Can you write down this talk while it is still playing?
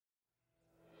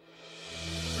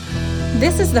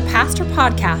This is the Pastor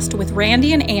Podcast with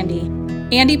Randy and Andy.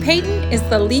 Andy Payton is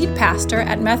the lead pastor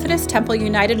at Methodist Temple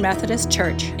United Methodist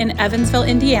Church in Evansville,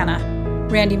 Indiana.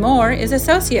 Randy Moore is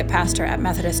associate pastor at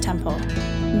Methodist Temple.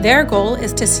 Their goal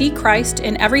is to see Christ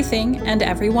in everything and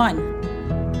everyone.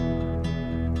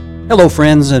 Hello,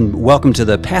 friends, and welcome to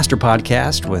the Pastor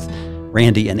Podcast with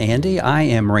Randy and Andy. I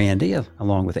am Randy,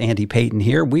 along with Andy Payton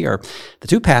here. We are the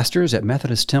two pastors at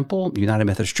Methodist Temple United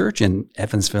Methodist Church in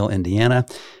Evansville, Indiana.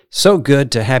 So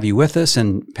good to have you with us.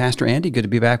 And Pastor Andy, good to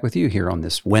be back with you here on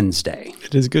this Wednesday.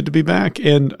 It is good to be back,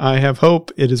 and I have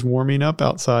hope it is warming up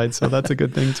outside, so that's a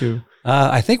good thing too.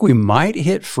 I think we might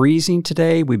hit freezing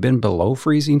today. We've been below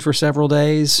freezing for several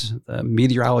days. The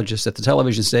meteorologists at the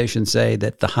television station say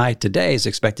that the high today is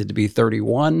expected to be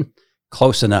 31.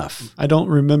 Close enough. I don't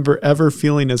remember ever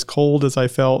feeling as cold as I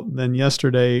felt than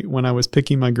yesterday when I was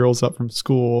picking my girls up from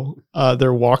school.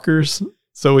 They're walkers,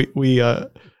 so we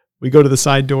go to the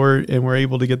side door and we're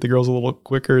able to get the girls a little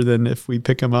quicker than if we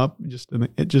pick them up just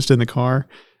in the car.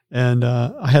 And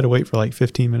I had to wait for like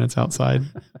 15 minutes outside.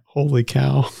 Holy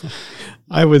cow.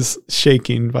 I was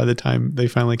shaking by the time they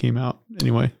finally came out.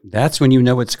 Anyway. That's when you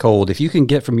know it's cold. If you can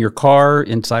get from your car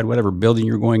inside whatever building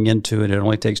you're going into and it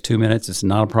only takes 2 minutes, it's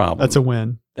not a problem. That's a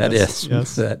win. That is.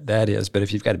 Yes. That is. But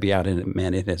if you've got to be out in it,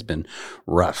 man, it has been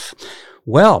rough.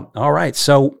 Well, all right.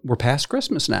 So we're past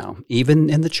Christmas now, even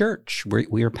in the church.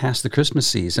 We are past the Christmas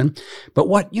season. But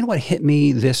what hit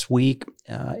me this week,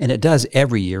 and it does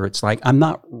every year, it's like I'm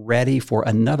not ready for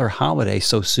another holiday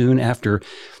so soon after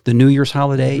the New Year's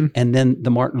holiday and then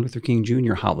the Martin Luther King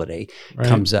Jr. holiday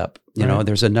comes up. You know,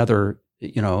 there's another,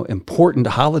 important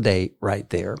holiday right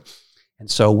there. And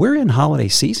so we're in holiday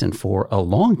season for a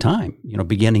long time,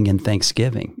 beginning in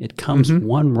Thanksgiving. It comes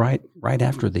one right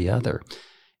after the other.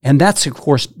 And that's, of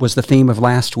course, was the theme of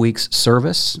last week's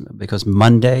service, because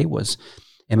Monday was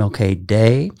MLK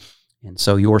Day. And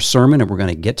so your sermon, and we're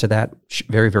going to get to that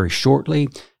very, very shortly,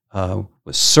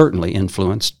 was certainly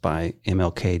influenced by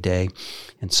MLK Day.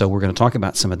 And so we're going to talk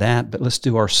about some of that. But let's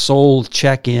do our soul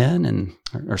check-in. And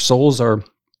our souls are,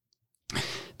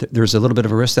 there's a little bit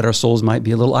of a risk that our souls might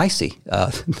be a little icy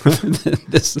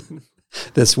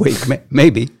this week,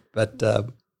 maybe, but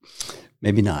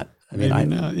maybe not. Maybe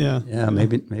not.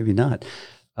 Maybe not.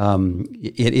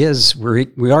 It is.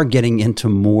 We are getting into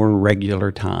more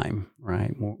regular time,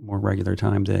 right? More regular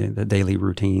time. The daily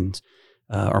routines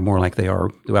are more like they are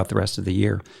throughout the rest of the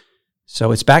year.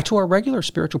 So it's back to our regular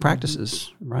spiritual practices,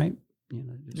 right?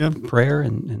 Prayer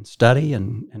and study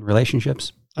and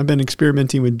relationships. I've been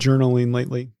experimenting with journaling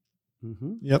lately.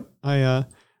 Yep. I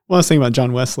was thinking about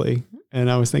John Wesley, and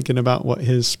I was thinking about what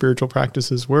his spiritual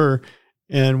practices were.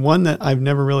 And one that I've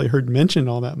never really heard mentioned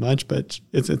all that much, but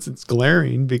it's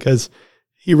glaring because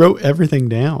he wrote everything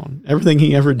down. Everything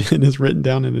he ever did is written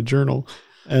down in a journal.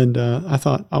 And I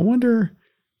thought, I wonder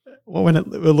what would it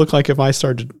look like if I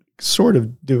started sort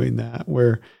of doing that,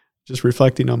 where just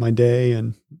reflecting on my day.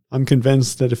 And I'm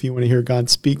convinced that if you want to hear God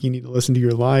speak, you need to listen to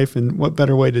your life. And what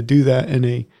better way to do that in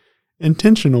a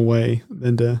intentional way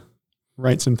than to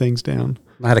write some things down.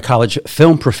 I had a college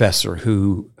film professor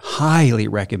who highly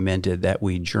recommended that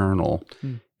we journal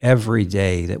every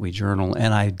day, that we journal.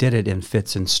 And I did it in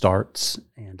fits and starts,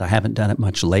 and I haven't done it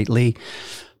much lately.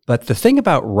 But the thing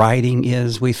about writing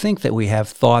is we think that we have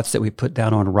thoughts that we put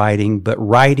down on writing, but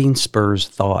writing spurs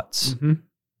thoughts.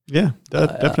 Yeah,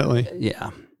 definitely.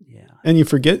 Yeah. And you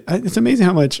forget. It's amazing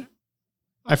how much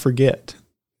I forget.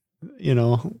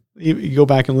 You go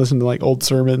back and listen to like old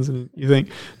sermons and you think,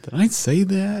 did I say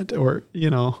that? Or,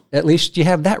 At least you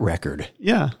have that record.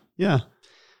 Yeah.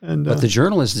 And but the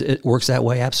journal it works that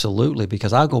way, absolutely,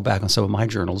 because I'll go back on some of my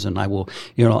journals and I will,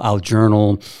 I'll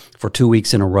journal for 2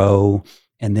 weeks in a row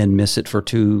and then miss it for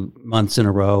 2 months in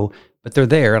a row. But they're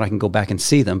there and I can go back and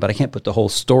see them, but I can't put the whole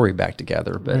story back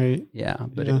together. But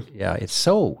it's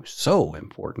so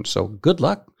important. So good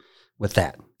luck with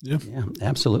that. Yeah,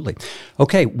 absolutely.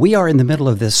 Okay, we are in the middle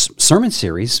of this sermon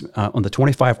series on the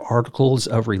 25 Articles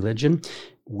of Religion.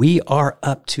 We are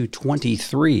up to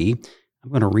 23. I'm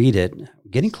going to read it.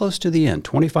 Getting close to the end.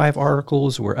 25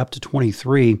 articles. We're up to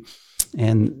 23.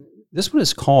 And this one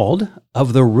is called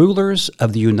Of the Rulers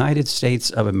of the United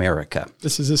States of America.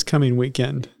 This is this coming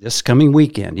weekend. This coming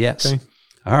weekend, yes. Okay.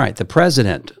 All right. The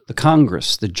President, the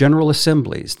Congress, the General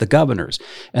Assemblies, the governors,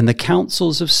 and the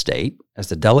councils of state, as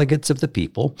the delegates of the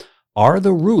people, are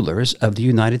the rulers of the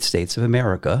United States of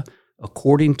America,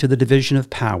 according to the division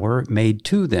of power made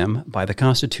to them by the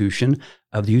Constitution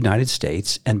of the United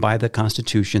States and by the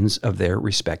constitutions of their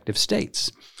respective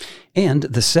states. And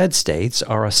the said states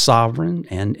are a sovereign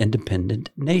and independent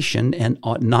nation and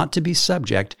ought not to be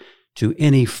subject to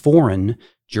any foreign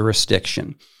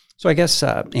jurisdiction. So I guess,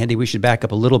 Andy, we should back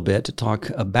up a little bit to talk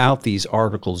about these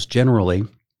articles generally.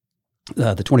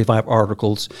 The 25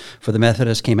 articles for the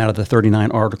Methodists came out of the 39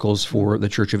 articles for the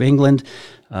Church of England.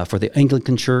 For the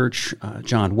Anglican Church,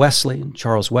 John Wesley,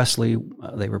 Charles Wesley,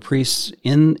 they were priests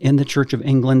in the Church of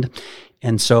England.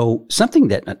 And so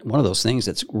one of those things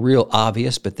that's real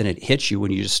obvious, but then it hits you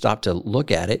when you just stop to look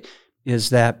at it,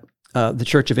 is that the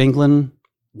Church of England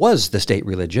was the state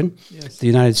religion. Yes. The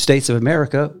United States of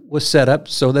America was set up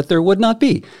so that there would not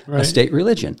be a state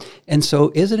religion. And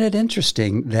so isn't it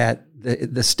interesting that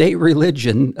the state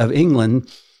religion of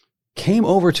England came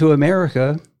over to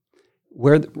America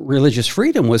where religious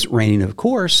freedom was reigning, of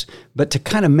course, but to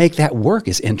kind of make that work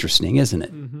is interesting, isn't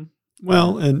it? Mm-hmm.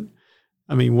 Well, and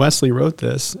I mean, Wesley wrote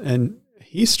this, and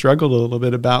he struggled a little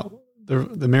bit about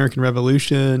the American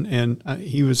Revolution, and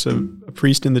he was a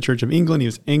priest in the Church of England. He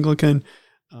was Anglican.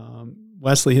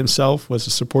 Wesley himself was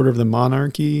a supporter of the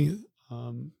monarchy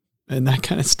and that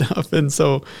kind of stuff. And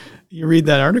so you read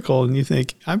that article and you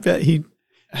think, I bet he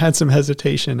had some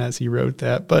hesitation as he wrote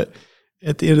that. But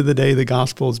at the end of the day, the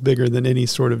gospel is bigger than any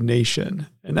sort of nation.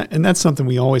 And that's something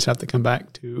we always have to come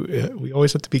back to. We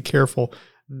always have to be careful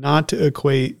not to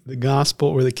equate the gospel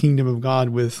or the kingdom of God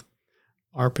with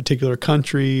our particular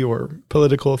country or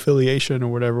political affiliation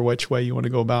or whatever, which way you want to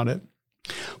go about it.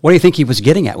 What do you think he was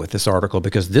getting at with this article?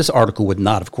 Because this article would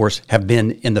not, of course, have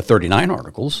been in the 39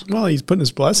 articles. Well, he's putting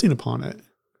his blessing upon it.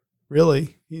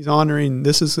 Really, he's honoring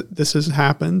this has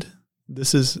happened.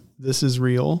 This is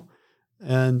real,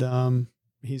 and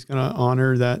he's going to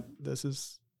honor that this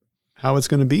is how it's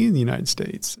going to be in the United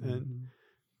States,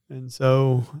 and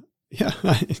so yeah,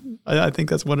 I think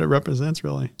that's what it represents,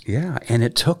 really. Yeah, and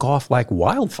it took off like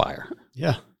wildfire.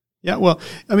 Yeah. Yeah, well,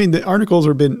 I mean, the articles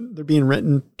they're being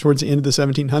written towards the end of the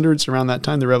 1700s. Around that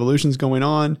time, the revolution's going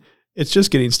on. It's just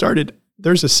getting started.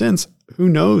 There's a sense, who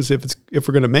knows if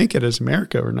we're going to make it as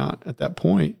America or not at that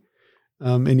point.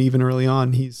 And even early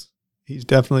on, he's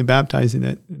definitely baptizing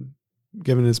it and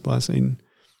giving his blessing.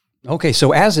 Okay,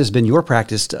 so as has been your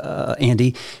practice,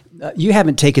 Andy, you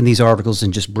haven't taken these articles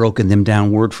and just broken them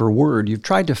down word for word. You've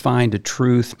tried to find a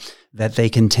truth that they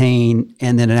contain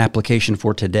and then an application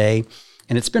for today.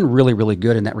 And it's been really, really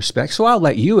good in that respect. So I'll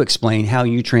let you explain how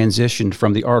you transitioned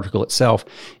from the article itself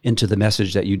into the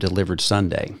message that you delivered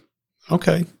Sunday.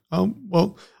 Okay.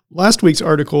 Well, last week's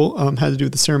article had to do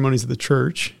with the ceremonies of the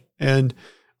church. And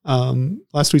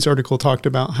last week's article talked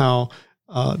about how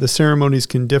the ceremonies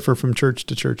can differ from church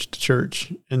to church to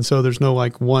church. And so there's no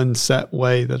like one set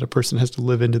way that a person has to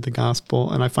live into the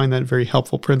gospel. And I find that a very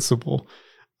helpful principle.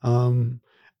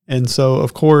 And so,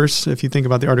 of course, if you think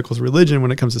about the articles of religion,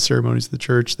 when it comes to ceremonies of the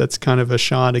church, that's kind of a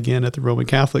shot again at the Roman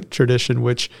Catholic tradition,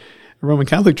 which the Roman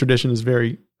Catholic tradition is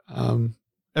very,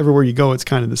 everywhere you go, it's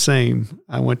kind of the same.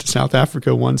 I went to South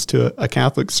Africa once to a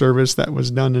Catholic service that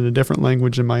was done in a different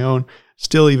language than my own,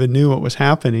 still even knew what was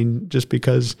happening just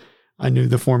because I knew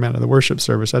the format of the worship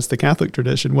service. That's the Catholic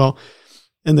tradition. Well,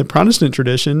 in the Protestant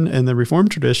tradition and the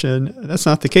Reformed tradition, that's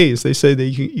not the case. They say that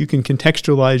you can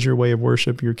contextualize your way of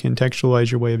worship, you contextualize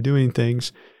your way of doing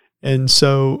things. And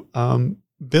so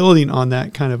building on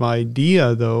that kind of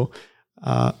idea, though,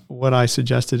 what I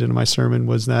suggested in my sermon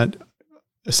was that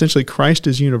essentially Christ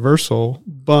is universal,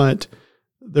 but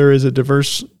there's a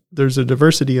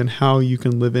diversity in how you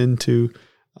can live into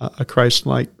a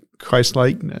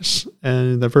Christ-likeness.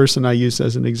 And the person I used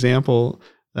as an example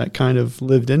that kind of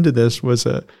lived into this was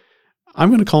I'm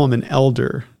going to call him an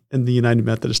elder in the United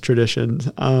Methodist tradition.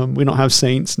 We don't have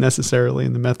saints necessarily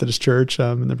in the Methodist Church,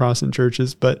 in the Protestant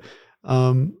churches, but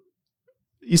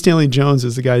E. Stanley Jones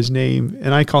is the guy's name,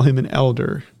 and I call him an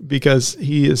elder because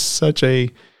he is such a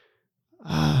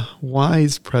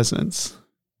wise presence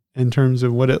in terms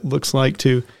of what it looks like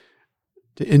to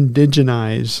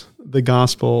indigenize the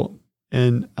gospel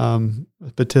in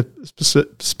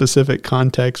specific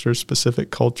context or specific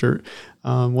culture.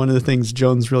 One of the things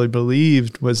Jones really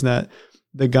believed was that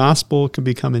the gospel could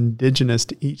become indigenous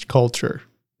to each culture.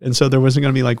 And so there wasn't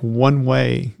going to be like one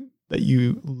way that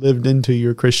you lived into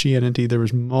your Christianity. There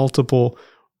was multiple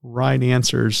right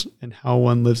answers in how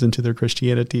one lives into their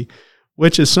Christianity,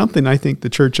 which is something I think the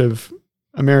Church of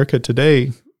America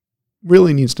today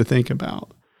really needs to think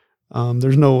about.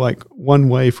 There's no like one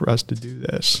way for us to do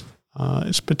this.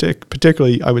 It's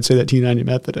particularly, I would say that to United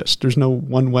Methodist. There's no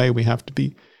one way we have to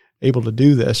be able to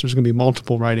do this. There's going to be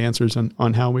multiple right answers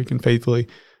on how we can faithfully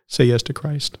say yes to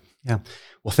Christ. Yeah.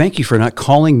 Well, thank you for not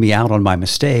calling me out on my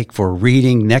mistake for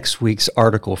reading next week's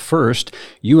article first.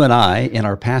 You and I, in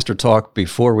our pastor talk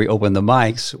before we opened the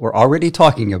mics, were already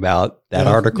talking about that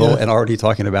article and already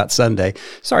talking about Sunday.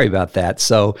 Sorry about that.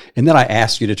 So, and then I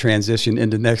asked you to transition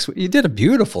into next week. You did a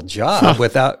beautiful job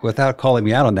without calling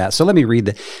me out on that. So let me read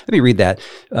that.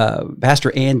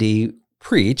 Pastor Andy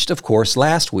preached, of course,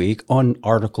 last week on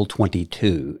Article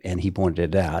 22, and he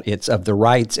pointed it out. It's of the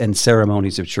rites and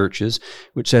ceremonies of churches,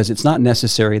 which says it's not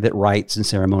necessary that rites and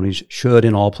ceremonies should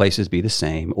in all places be the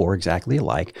same or exactly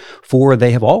alike, for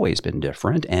they have always been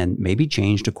different and may be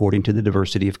changed according to the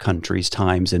diversity of countries,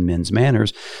 times, and men's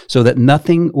manners, so that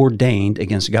nothing ordained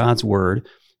against God's word,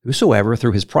 whosoever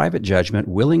through his private judgment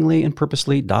willingly and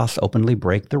purposely doth openly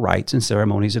break the rites and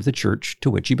ceremonies of the church to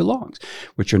which he belongs,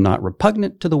 which are not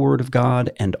repugnant to the word of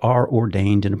God and are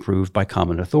ordained and approved by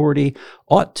common authority,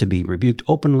 ought to be rebuked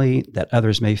openly, that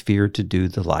others may fear to do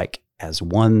the like, as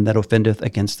one that offendeth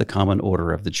against the common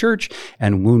order of the church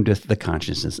and woundeth the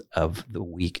consciences of the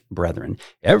weak brethren.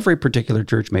 Every particular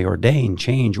church may ordain,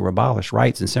 change, or abolish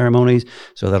rites and ceremonies,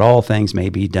 so that all things may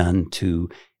be done to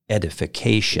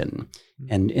edification.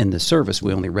 And in the service,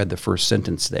 we only read the first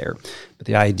sentence there. But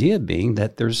the idea being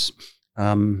that there's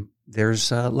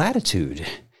latitude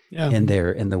in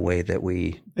there in the way that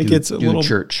we do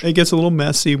church. It gets a little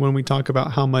messy when we talk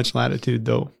about how much latitude,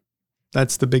 though.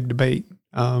 That's the big debate.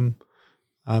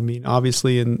 I mean,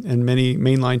 obviously, in many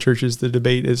mainline churches, the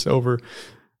debate is over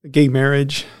gay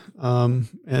marriage.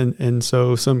 And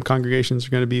so some congregations are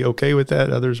going to be okay with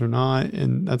that, others are not,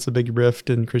 and that's a big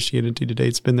rift in Christianity today.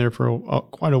 It's been there for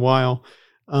quite a while.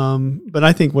 But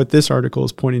I think what this article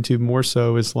is pointing to more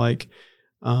so is like,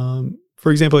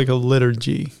 for example, like a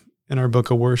liturgy in our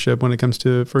book of worship when it comes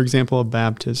to, for example, a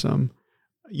baptism.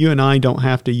 You and I don't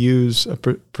have to use a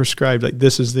prescribed, like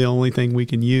this is the only thing we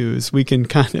can use. We can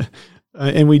kind of,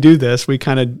 and we do this, we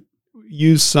kind of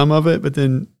use some of it, but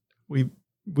then we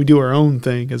do our own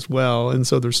thing as well. And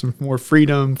so there's some more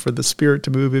freedom for the Spirit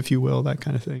to move, if you will, that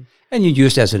kind of thing. And you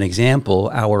used as an example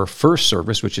our first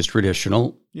service, which is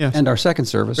traditional, and our second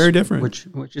service, very different,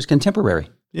 which is contemporary.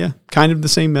 Yeah, kind of the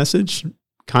same message,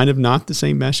 kind of not the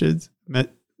same message,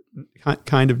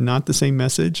 kind of not the same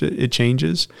message. It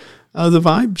changes. The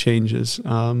vibe changes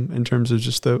in terms of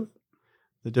just the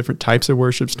different types of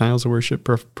worship, styles of worship,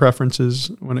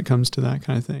 preferences when it comes to that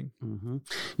kind of thing. Mm-hmm.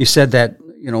 You said that,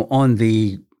 on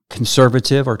the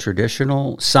conservative or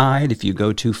traditional side, if you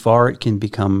go too far, it can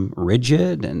become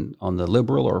rigid. And on the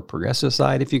liberal or progressive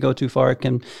side, if you go too far, it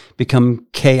can become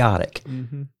chaotic.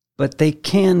 Mm-hmm. But they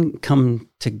can come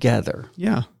together.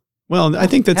 Yeah. Well, I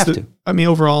think that's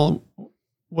overall,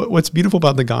 what's beautiful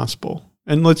about the gospel,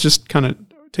 and let's just kind of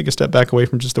take a step back away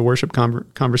from just the worship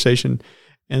conversation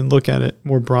and look at it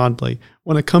more broadly.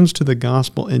 When it comes to the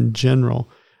gospel in general,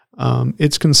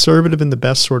 it's conservative in the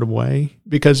best sort of way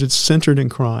because it's centered in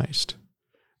Christ,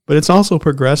 but it's also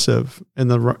progressive in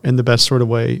the best sort of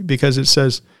way because it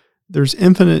says there's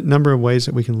infinite number of ways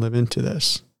that we can live into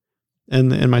this.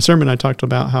 And in my sermon, I talked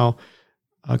about how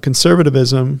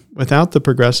conservatism without the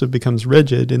progressive becomes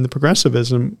rigid, and the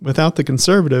progressivism without the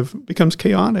conservative becomes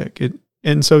chaotic.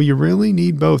 And so you really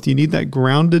need both. You need that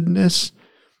groundedness,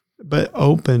 but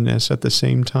openness at the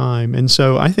same time. And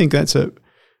so I think that's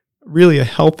really a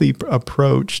healthy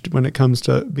approach when it comes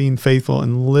to being faithful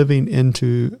and living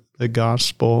into the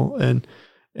gospel.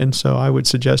 And so I would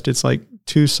suggest it's like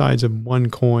two sides of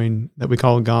one coin that we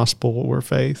call gospel or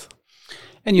faith.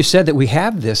 And you said that we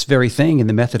have this very thing in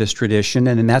the Methodist tradition,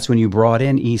 and then that's when you brought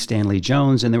in E. Stanley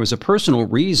Jones, and there was a personal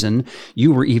reason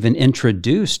you were even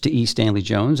introduced to E. Stanley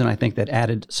Jones, and I think that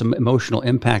added some emotional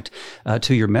impact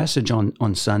to your message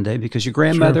on Sunday, because your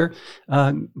grandmother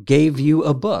gave you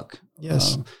a book.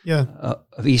 Yes.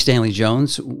 Of E. Stanley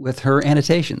Jones with her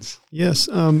annotations. Yes.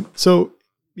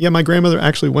 My grandmother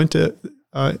actually went to,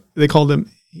 he called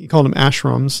them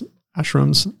ashrams,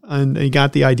 and he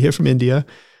got the idea from India.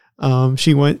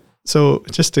 She went, so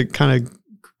just to kind of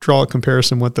draw a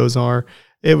comparison what those are,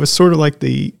 it was sort of like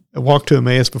the walk to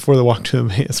Emmaus before the walk to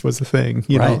Emmaus was the thing,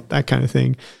 know, that kind of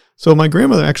thing. So my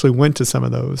grandmother actually went to some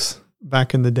of those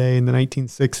back in the day in the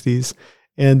 1960s.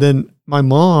 And then my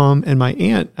mom and my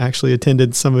aunt actually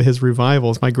attended some of his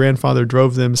revivals. My grandfather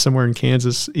drove them somewhere in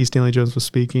Kansas. E. Stanley Jones was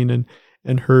speaking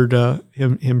and heard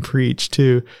him preach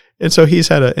too. And so he's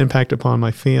had an impact upon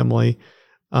my family.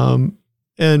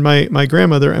 And my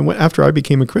grandmother, and after I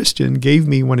became a Christian, gave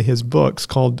me one of his books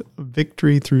called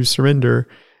Victory Through Surrender.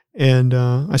 And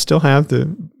I still have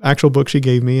the actual book she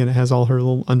gave me, and it has all her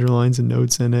little underlines and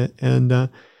notes in it. And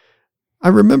I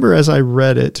remember as I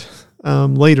read it,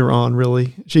 later on,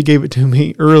 really, she gave it to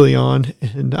me early on,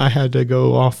 and I had to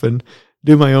go off and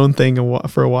do my own thing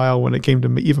for a while when it came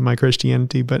to even my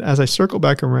Christianity. But as I circled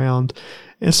back around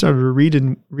and started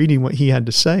reading what he had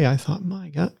to say, I thought,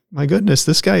 my goodness,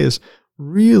 this guy is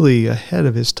really ahead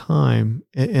of his time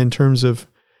in terms of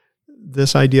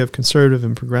this idea of conservative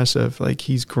and progressive. Like,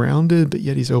 he's grounded, but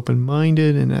yet he's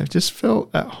open-minded. And I just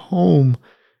felt at home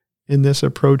in this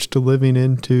approach to living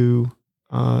into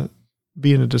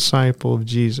being a disciple of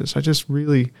Jesus. I just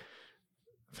really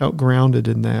felt grounded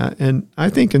in that. And I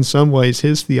think in some ways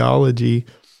his theology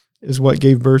is what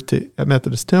gave birth to, at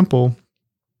Methodist Temple,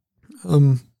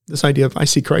 this idea of, I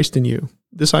see Christ in you.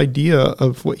 This idea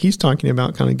of what he's talking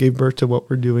about kind of gave birth to what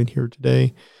we're doing here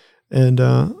today. And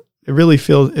it really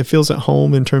feels at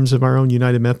home in terms of our own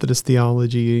United Methodist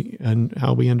theology and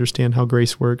how we understand how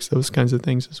grace works, those kinds of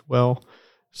things as well.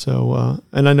 So,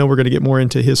 and I know we're going to get more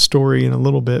into his story in a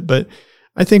little bit, but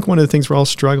I think one of the things we're all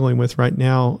struggling with right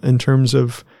now in terms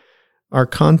of our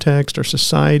context, our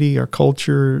society, our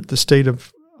culture, the state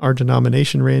of our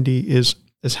denomination, Randy, is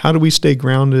how do we stay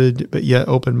grounded but yet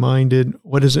open-minded?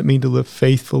 What does it mean to live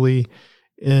faithfully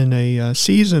in a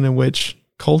season in which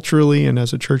culturally and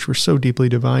as a church we're so deeply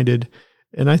divided?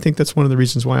 And I think that's one of the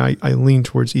reasons why I lean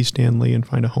towards East Stanley and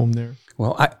find a home there.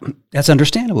 Well, that's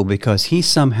understandable because he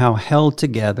somehow held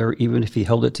together, even if he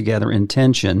held it together in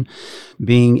tension,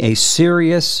 being a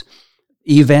serious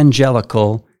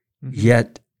evangelical,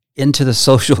 yet into the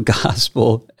social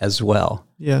gospel as well.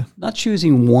 Yeah. Not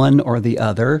choosing one or the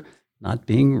other, not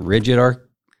being rigid or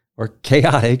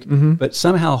chaotic, but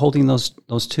somehow holding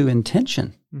those two in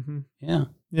tension. Yeah.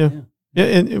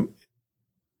 And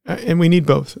we need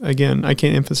both. Again, I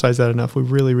can't emphasize that enough. We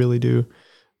really, really do.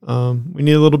 We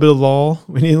need a little bit of law.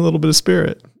 We need a little bit of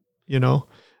spirit,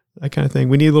 that kind of thing.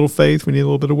 We need a little faith. We need a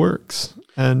little bit of works.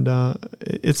 And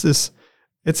it's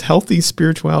healthy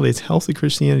spirituality. It's healthy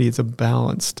Christianity. It's a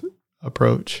balanced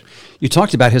approach. You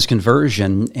talked about his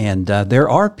conversion, and there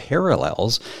are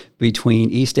parallels between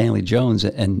E. Stanley Jones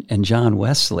and John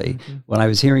Wesley. When I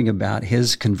was hearing about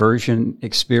his conversion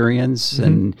experience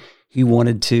and he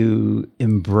wanted to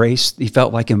he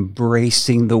felt like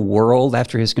embracing the world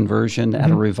after his conversion at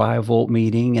a revival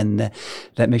meeting. And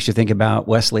that makes you think about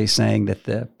Wesley saying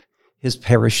that his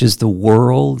parish is the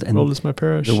world. And the world is my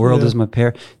parish. The world is my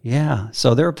parish. Yeah.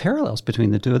 So there are parallels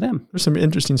between the two of them. There's some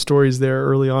interesting stories there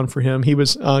early on for him. He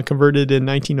was converted in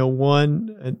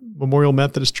 1901 at Memorial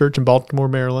Methodist Church in Baltimore,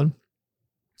 Maryland.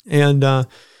 And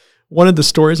one of the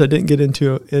stories I didn't get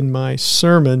into in my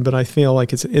sermon, but I feel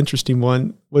like it's an interesting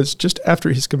one, was just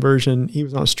after his conversion, he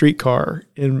was on a streetcar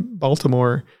in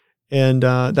Baltimore, and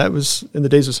that was in the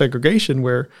days of segregation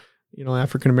where,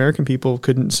 African-American people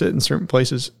couldn't sit in certain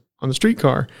places on the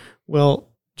streetcar. Well,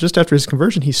 just after his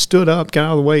conversion, he stood up, got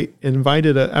out of the way, and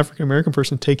invited an African-American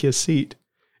person to take his seat.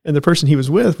 And the person he was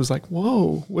with was like,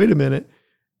 whoa, wait a minute.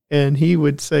 And he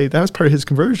would say that was part of his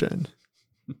conversion.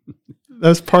 That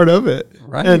was part of it.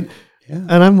 Right.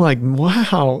 And I'm like,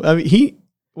 wow. I mean,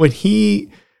 when he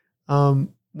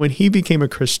became a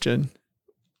Christian,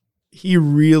 he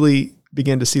really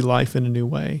began to see life in a new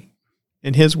way.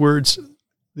 In his words,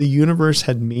 the universe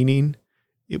had meaning.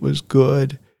 It was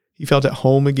good. He felt at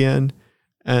home again.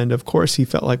 And of course, he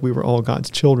felt like we were all God's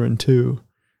children too.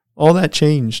 All that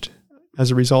changed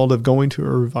as a result of going to a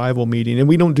revival meeting. And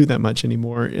we don't do that much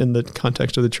anymore in the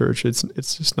context of the church. It's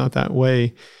just not that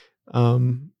way.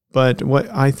 But what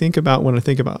I think about when I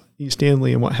think about E.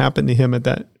 Stanley and what happened to him at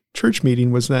that church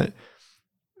meeting was that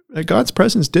God's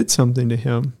presence did something to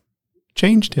him,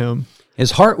 changed him.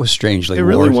 His heart was strangely warped. It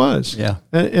really was. Yeah.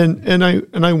 And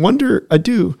I wonder, I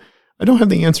don't have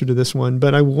the answer to this one,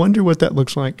 but I wonder what that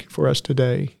looks like for us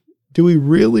today. Do we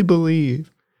really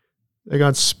believe that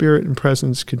God's Spirit and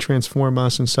presence can transform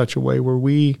us in such a way where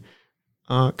we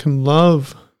can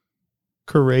love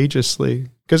courageously?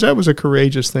 Because that was a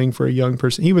courageous thing for a young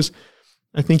person.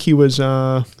 I think he was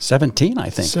 17, I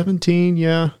think. 17,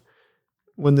 yeah,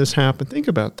 when this happened. Think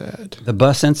about that. The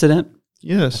bus incident?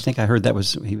 Yes. I think I heard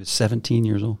he was 17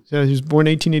 years old. Yeah, he was born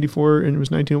 1884 and it was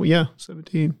 19. Yeah,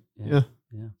 17. Yeah.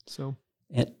 So,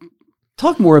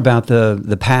 talk more about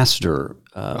the pastor.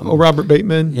 Robert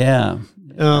Bateman. Yeah.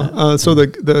 So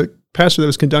the pastor that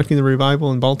was conducting the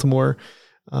revival in Baltimore,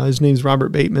 his name's Robert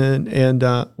Bateman, and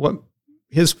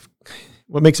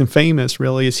what makes him famous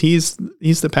really is he's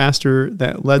the pastor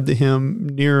that led the hymn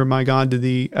 "Nearer My God to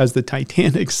Thee" as the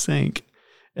Titanic sank.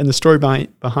 And the story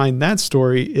behind that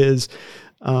story is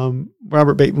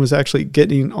Robert Bateman was actually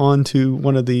getting onto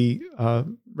one of the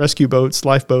rescue boats,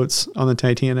 lifeboats on the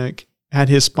Titanic, had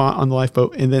his spot on the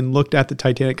lifeboat, and then looked at the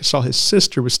Titanic and saw his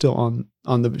sister was still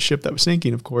on the ship that was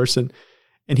sinking, of course, and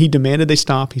he demanded they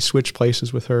stop. He switched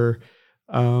places with her.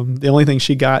 The only thing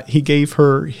she got, he gave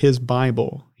her his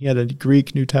Bible. He had a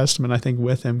Greek New Testament, I think,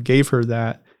 with him, gave her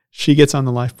that. She gets on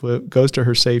the lifeboat, goes to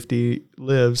her safety,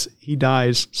 lives. He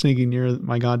dies singing Near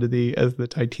My God to Thee as the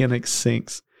Titanic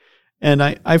sinks. And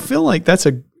I feel like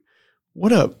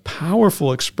what a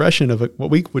powerful expression of what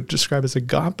we would describe as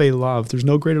agape love. There's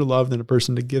no greater love than a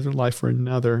person to give their life for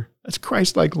another. That's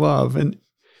Christ-like love. And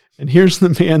here's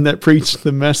the man that preached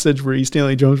the message where E.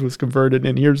 Stanley Jones was converted,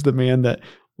 and here's the man that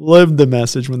lived the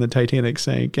message when the Titanic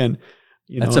sank. And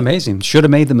that's amazing. Should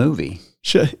have made the movie.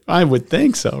 I would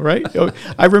think so, right?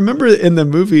 I remember in the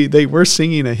movie they were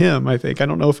singing a hymn, I think. I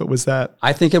don't know if it was that.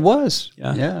 I think it was.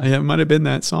 Yeah. It might have been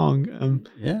that song.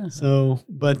 Yeah. So,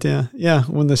 but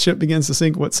when the ship begins to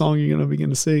sink, what song are you going to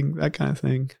begin to sing? That kind of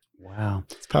thing. Wow.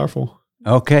 It's powerful.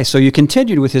 Okay, so you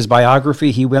continued with his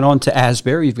biography. He went on to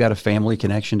Asbury. You've got a family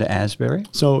connection to Asbury.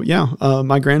 So,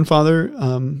 my grandfather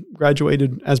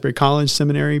graduated Asbury College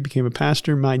Seminary, became a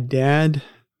pastor. My dad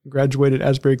graduated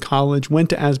Asbury College, went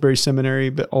to Asbury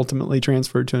Seminary, but ultimately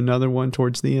transferred to another one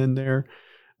towards the end there.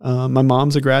 My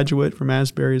mom's a graduate from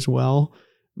Asbury as well.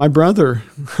 My brother,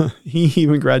 he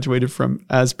even graduated from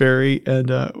Asbury and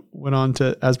went on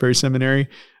to Asbury Seminary.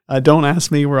 Don't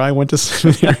ask me where I went to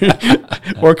seminary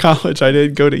or college. I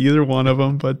didn't go to either one of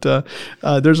them, but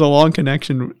there's a long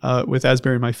connection with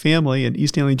Asbury in my family, and E.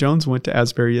 Stanley Jones went to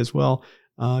Asbury as well.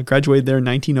 Graduated there in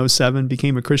 1907,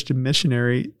 became a Christian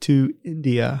missionary to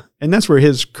India, and that's where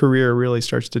his career really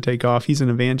starts to take off. He's an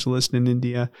evangelist in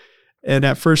India, and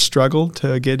at first struggled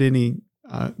to get any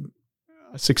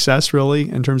success really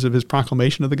in terms of his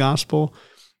proclamation of the gospel,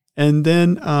 and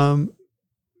then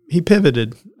he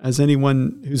pivoted, as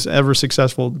anyone who's ever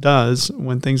successful does.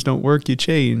 When things don't work, you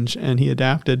change, and he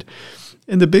adapted.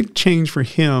 And the big change for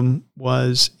him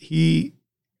was he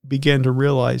began to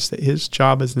realize that his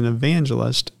job as an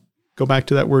evangelist, go back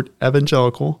to that word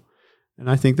evangelical, and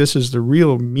I think this is the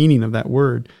real meaning of that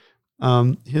word.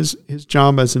 His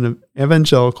job as an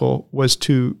evangelical was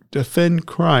to defend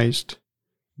Christ,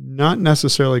 not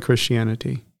necessarily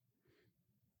Christianity.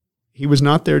 He was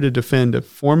not there to defend a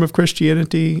form of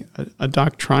Christianity, a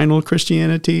doctrinal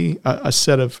Christianity, a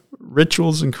set of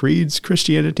rituals and creeds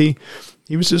Christianity.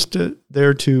 He was just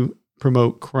there to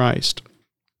promote Christ.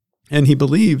 And he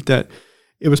believed that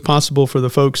it was possible for the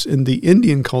folks in the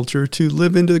Indian culture to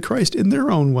live into the Christ in their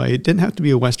own way. It didn't have to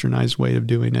be a westernized way of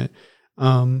doing it.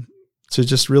 To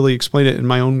just really explain it in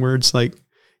my own words, like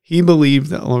he believed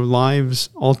that our lives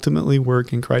ultimately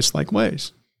work in Christ-like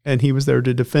ways. And he was there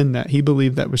to defend that. He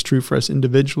believed that was true for us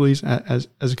individually, as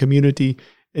a community,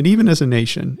 and even as a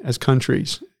nation, as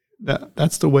countries.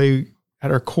 That's the way,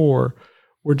 at our core,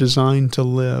 we're designed to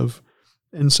live.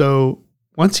 And so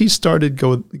once he started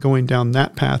going down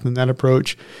that path and that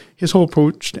approach, his whole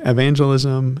approach to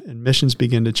evangelism and missions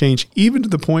began to change, even to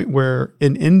the point where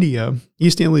in India, E.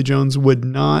 Stanley Jones would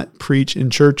not preach in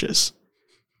churches.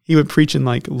 He would preach in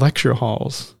like lecture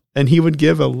halls, and he would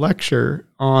give a lecture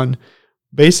on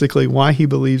basically why he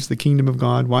believes the kingdom of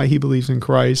God, why he believes in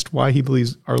Christ, why he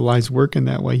believes our lives work in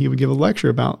that way. He would give a lecture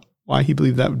about why he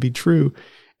believed that would be true.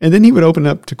 And then he would open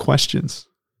up to questions,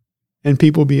 and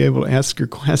people would be able to ask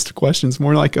questions,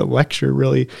 more like a lecture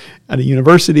really at a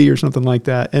university or something like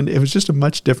that. And it was just a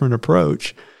much different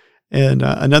approach. And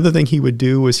another thing he would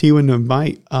do was he would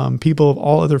invite people of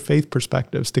all other faith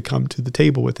perspectives to come to the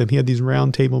table with him. He had these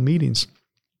round table meetings.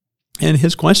 And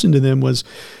his question to them was,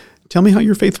 tell me how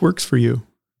your faith works for you,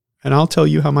 and I'll tell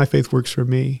you how my faith works for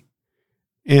me.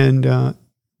 And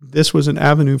this was an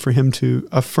avenue for him to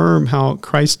affirm how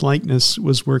Christ-likeness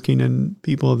was working in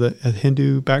people of a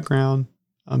Hindu background,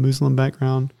 a Muslim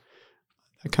background,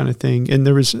 that kind of thing. And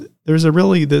there was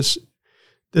really this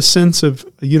sense of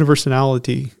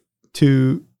universality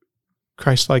to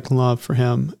Christ-like love for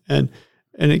him, and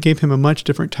it gave him a much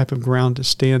different type of ground to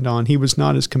stand on. He was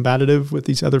not as combative with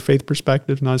these other faith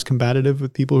perspectives, not as combative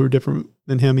with people who are different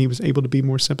than him. He was able to be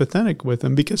more sympathetic with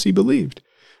them because he believed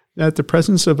that the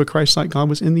presence of a Christ-like God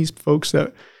was in these folks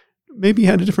that maybe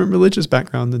had a different religious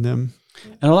background than them.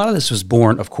 And a lot of this was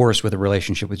born, of course, with a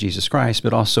relationship with Jesus Christ,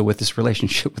 but also with this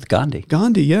relationship with Gandhi.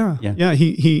 Gandhi, yeah.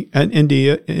 He in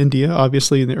India,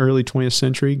 obviously in the early 20th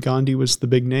century, Gandhi was the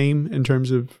big name in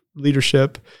terms of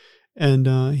leadership,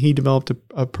 and he developed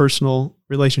a personal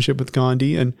relationship with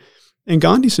Gandhi. And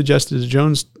Gandhi suggested to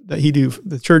Jones that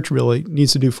the church really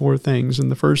needs to do four things.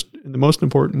 And the first and the most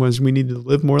important was we needed to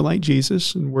live more like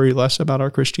Jesus and worry less about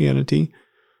our Christianity.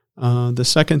 The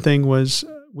second thing was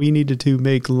we needed to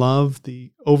make love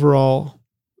the overall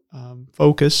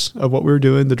focus of what we were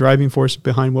doing, the driving force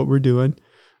behind what we're doing.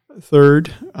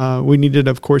 Third, we needed,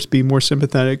 of course, be more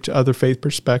sympathetic to other faith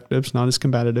perspectives, not as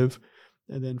combative.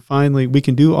 And then finally, we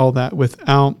can do all that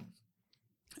without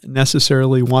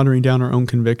necessarily watering down our own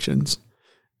convictions.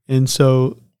 And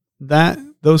so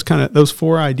those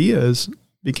 4 ideas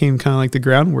became kind of like the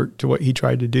groundwork to what he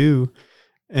tried to do.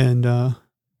 And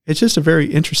it's just a very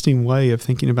interesting way of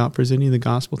thinking about presenting the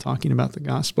gospel, talking about the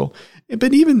gospel.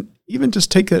 But even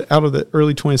just take it out of the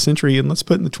early 20th century and let's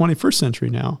put it in the 21st century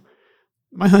now.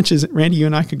 My hunch is, Randy, you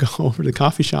and I could go over to the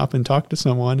coffee shop and talk to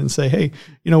someone and say, hey,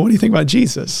 what do you think about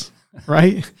Jesus?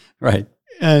 Right? Right.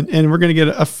 And we're going to get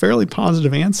a fairly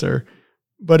positive answer.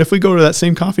 But if we go to that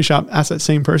same coffee shop, ask that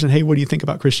same person, hey, what do you think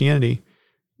about Christianity?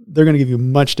 They're going to give you a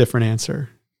much different answer.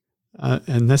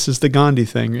 And this is the Gandhi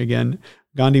thing again.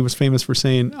 Gandhi was famous for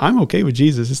saying, I'm okay with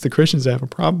Jesus. It's the Christians I have a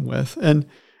problem with. And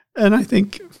I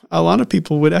think a lot of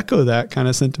people would echo that kind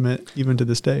of sentiment even to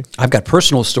this day. I've got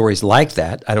personal stories like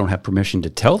that. I don't have permission to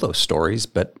tell those stories,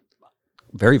 but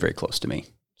very, very close to me.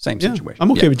 Same situation.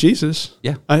 I'm okay with Jesus.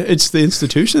 Yeah. It's the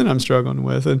institution that I'm struggling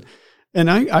with. And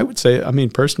I would say,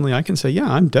 personally, I can say, yeah,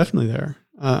 I'm definitely there.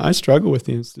 I struggle with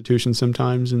the institution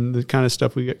sometimes and the kind of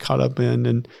stuff we get caught up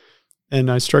in.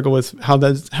 And I struggle with how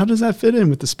does that fit in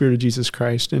with the Spirit of Jesus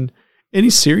Christ? And any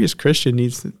serious Christian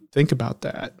needs to think about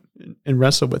that and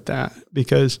wrestle with that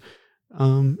because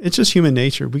it's just human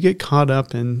nature. We get caught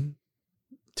up and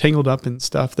tangled up in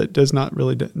stuff that does not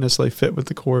really necessarily fit with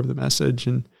the core of the message.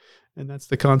 And that's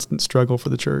the constant struggle for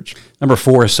the church. Number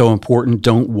 4 is so important.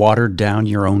 Don't water down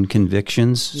your own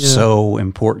convictions. Yeah. So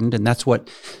important. And that's what,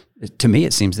 to me,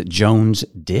 it seems that Jones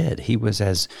did. He was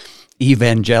as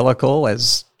evangelical,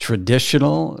 as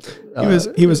traditional.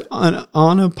 He was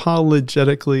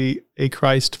unapologetically a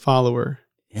Christ follower.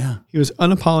 Yeah. He was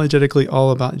unapologetically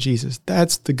all about Jesus.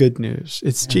 That's the good news.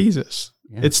 It's Jesus.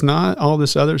 Yeah. It's not all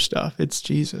this other stuff. It's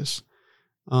Jesus.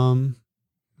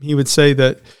 He would say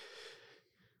that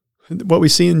what we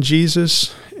see in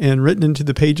Jesus and written into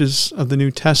the pages of the New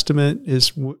Testament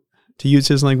is, to use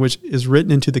his language, is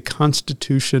written into the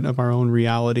constitution of our own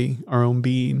reality, our own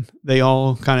being. They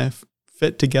all kind of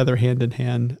fit together hand in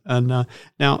hand. And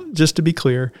now, just to be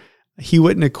clear, he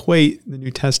wouldn't equate the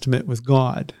New Testament with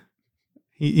God.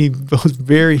 He's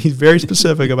very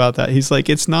specific about that. He's like,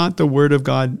 it's not the Word of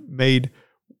God made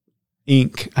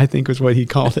ink, I think was what he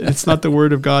called it. It's not the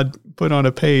Word of God put on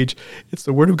a page. It's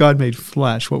the Word of God made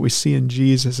flesh. What we see in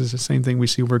Jesus is the same thing we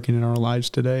see working in our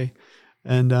lives today.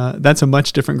 And that's a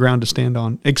much different ground to stand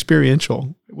on.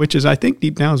 Experiential, which is, I think,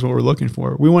 deep down is what we're looking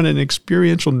for. We want an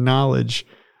experiential knowledge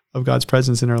of God's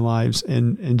presence in our lives,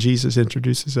 and Jesus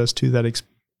introduces us to that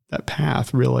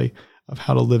path, really, of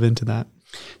how to live into that.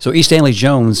 So E. Stanley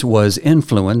Jones was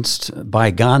influenced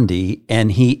by Gandhi,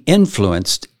 and he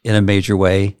influenced, in a major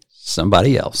way,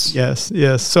 somebody else. Yes.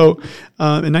 So in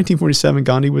 1947,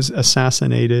 Gandhi was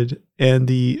assassinated, and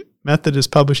the Methodist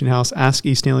Publishing House asked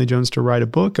E. Stanley Jones to write a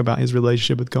book about his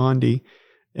relationship with Gandhi.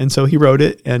 And so he wrote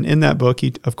it, and in that book,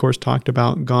 he, of course, talked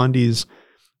about Gandhi's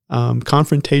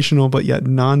confrontational but yet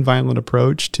nonviolent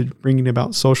approach to bringing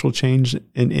about social change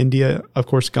in India. Of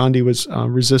course, Gandhi was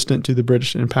resistant to the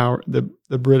British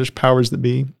the British powers that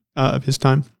be of his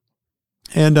time.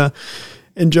 And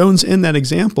Jones, in that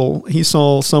example, he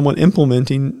saw someone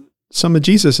implementing some of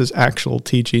Jesus's actual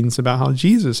teachings about how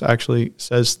Jesus actually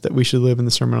says that we should live in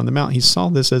the Sermon on the Mount. He saw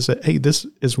this as hey, this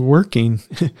is working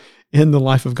in the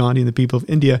life of Gandhi and the people of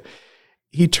India.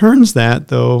 He turns that,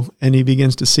 though, and he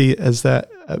begins to see it as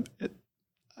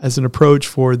as an approach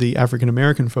for the African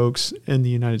American folks in the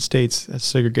United States, as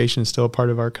segregation is still a part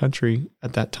of our country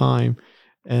at that time.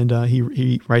 And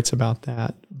he writes about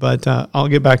that. But I'll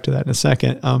get back to that in a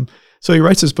second. So he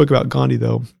writes this book about Gandhi,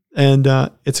 though, and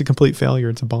it's a complete failure.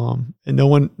 It's a bomb. And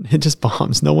it just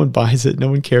bombs. No one buys it. No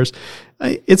one cares.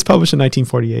 It's published in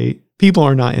 1948. People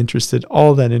are not interested,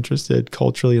 all that interested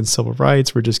culturally in civil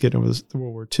rights. We're just getting over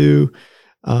World War II.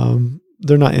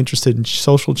 They're not interested in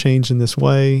social change in this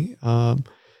way.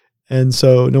 And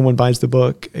so no one buys the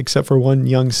book except for one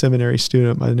young seminary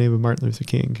student by the name of Martin Luther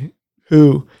King,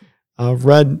 who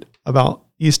read about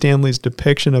E. Stanley's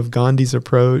depiction of Gandhi's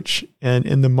approach. And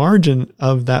in the margin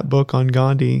of that book on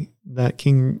Gandhi that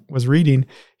King was reading,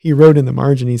 he wrote in the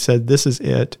margin, he said, this is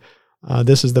it.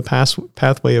 This is the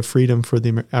pathway of freedom for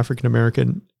the African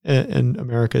American in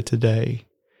America today.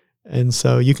 And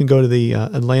so you can go to the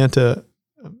Atlanta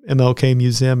MLK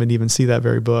Museum and even see that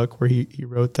very book where he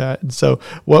wrote that. And so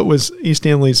what was E.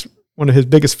 Stanley's, one of his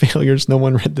biggest failures, no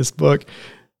one read this book,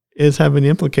 is having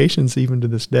implications even to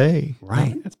this day.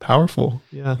 Right. It's powerful.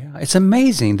 Yeah. It's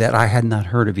amazing that I had not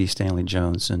heard of E. Stanley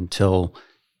Jones until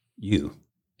you.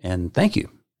 And thank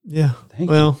you. Yeah. Thank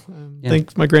you.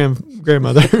 Thanks my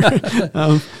grandmother.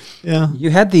 Yeah. You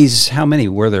had these, how many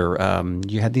were there?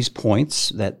 You had these points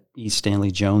that E.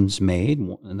 Stanley Jones made,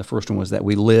 and the first one was that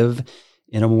we live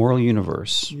in a moral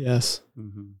universe. Yes.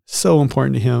 Mm-hmm. So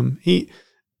important to him. He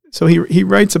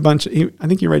writes a bunch. I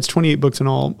think he writes 28 books in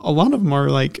all. A lot of them are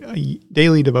like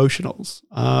daily devotionals.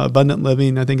 Abundant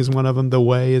Living, I think, is one of them. The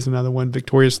Way is another one.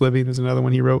 Victorious Living is another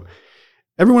one he wrote.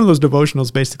 Every one of those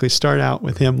devotionals basically start out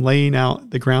with him laying out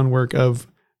the groundwork of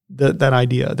that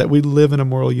idea that we live in a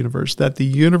moral universe, that the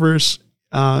universe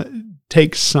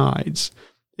takes sides.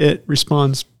 It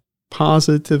responds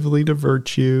positively to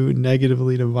virtue,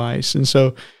 negatively to vice. And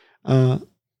so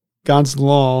God's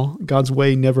law, God's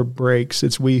way never breaks.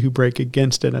 It's we who break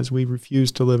against it as we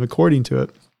refuse to live according to it.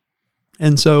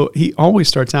 And so he always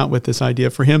starts out with this idea.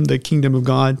 For him, the kingdom of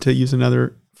God, to use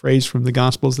another phrase from the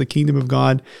Gospels, the kingdom of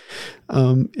God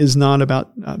is not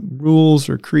about rules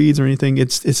or creeds or anything.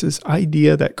 It's this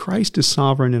idea that Christ is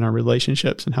sovereign in our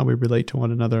relationships and how we relate to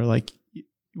one another. Like,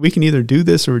 we can either do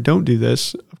this or don't do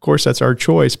this. Of course, that's our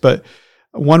choice, but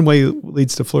one way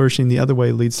leads to flourishing, the other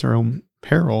way leads to our own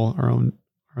peril, our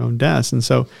own deaths. And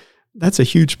so that's a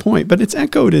huge point, but it's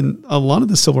echoed in a lot of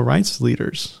the civil rights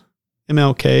leaders.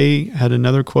 MLK had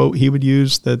another quote he would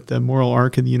use, that the moral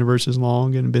arc of the universe is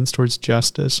long and bends towards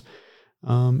justice.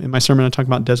 In my sermon, I talk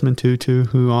about Desmond Tutu,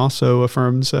 who also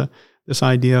affirms this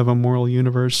idea of a moral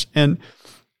universe. And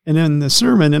in the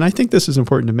sermon, and I think this is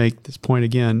important to make this point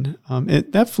again,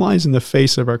 that flies in the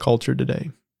face of our culture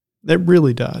today. It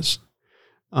really does.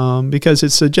 Because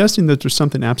it's suggesting that there's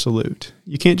something absolute.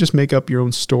 You can't just make up your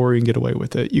own story and get away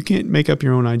with it. You can't make up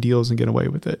your own ideals and get away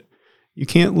with it. You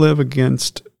can't live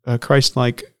against a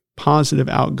Christ-like, positive,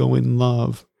 outgoing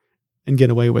love and get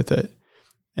away with it.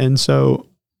 And so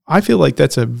I feel like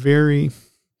that's a very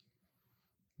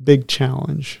big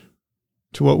challenge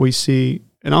to what we see,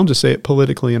 and I'll just say it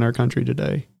politically in our country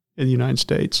today, in the United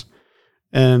States.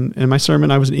 And in my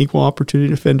sermon, I was an equal opportunity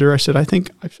defender. I said, I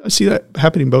think I see that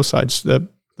happening both sides. The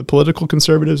political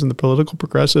conservatives and the political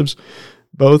progressives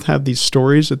both have these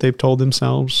stories that they've told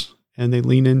themselves, and they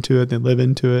lean into it, they live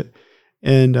into it.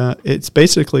 And it's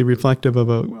basically reflective of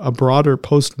a broader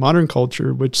postmodern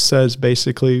culture, which says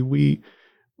basically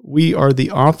we are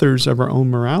the authors of our own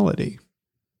morality.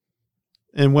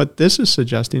 And what this is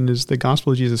suggesting is the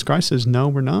gospel of Jesus Christ says, no,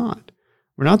 we're not.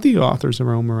 We're not the authors of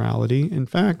our own morality. In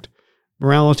fact,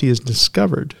 morality is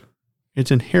discovered.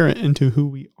 It's inherent into who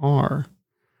we are.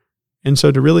 And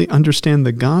so to really understand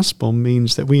the gospel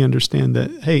means that we understand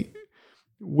that, hey,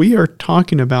 we are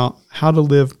talking about how to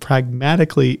live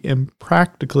pragmatically and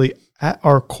practically at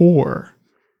our core,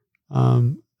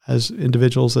 as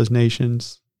individuals, as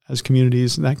nations, as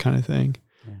communities, and that kind of thing.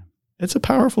 Yeah. It's a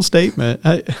powerful statement.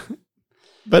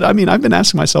 But I mean, I've been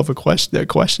asking myself a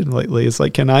question lately. It's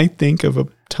like, can I think of a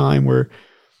time where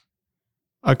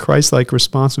a Christ-like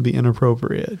response would be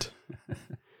inappropriate?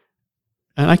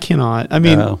 And I cannot. I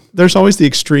mean, there's always the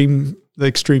extreme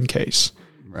case.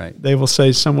 Right.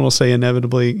 Someone will say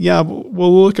inevitably, yeah,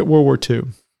 we'll look at World War II.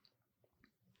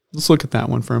 Let's look at that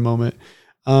one for a moment.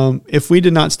 If we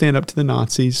did not stand up to the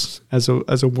Nazis as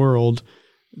a world,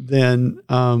 then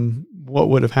what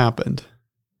would have happened?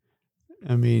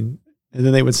 I mean, and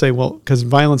then they would say, well, because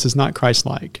violence is not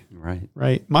Christ-like. Right.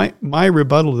 Right. My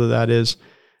rebuttal to that is,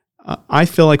 I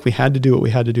feel like we had to do what we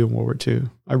had to do in World War II.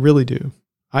 I really do.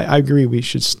 I agree we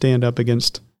should stand up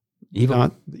against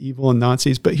evil and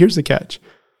Nazis, but here's the catch.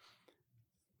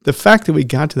 The fact that we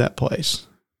got to that place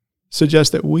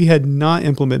suggests that we had not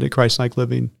implemented Christ-like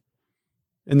living,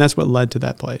 and that's what led to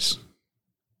that place.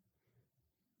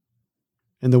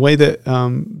 And the way that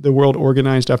the world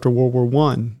organized after World War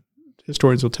I,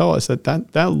 historians will tell us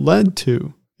that led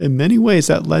to, in many ways,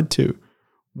 that led to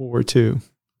World War II.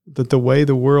 That the way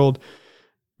the world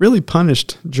really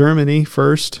punished Germany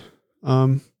first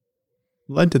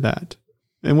led to that,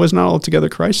 and was not altogether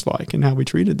Christ-like in how we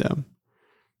treated them.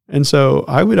 And so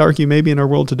I would argue maybe in our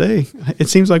world today, it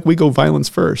seems like we go violence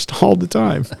first all the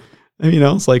time.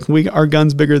 It's like our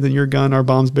gun's bigger than your gun, our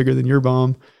bomb's bigger than your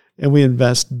bomb, and we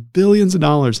invest billions of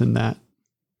dollars in that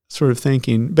sort of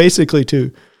thinking, basically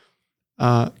to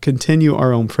continue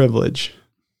our own privilege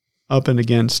up and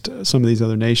against some of these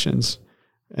other nations.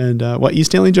 And what E.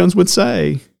 Stanley Jones would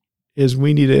say is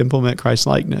we need to implement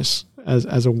Christ-likeness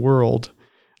as a world.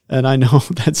 And I know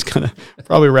that's going to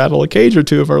probably rattle a cage or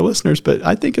two of our listeners, but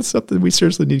I think it's something we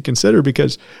seriously need to consider,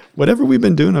 because whatever we've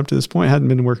been doing up to this point hadn't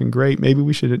been working great. Maybe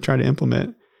we should try to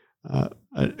implement a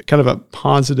kind of a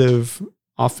positive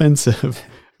offensive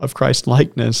of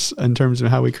Christ-likeness in terms of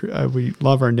how we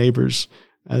love our neighbors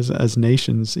as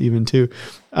nations even too.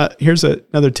 Here's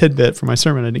another tidbit from my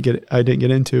sermon I didn't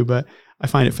get into, but I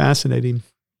find it fascinating.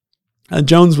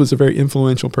 Jones was a very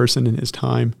influential person in his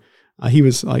time. He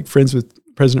was like friends with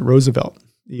President Roosevelt,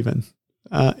 even,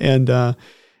 and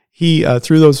he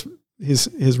through those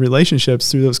his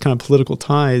relationships, through those kind of political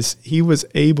ties, he was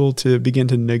able to begin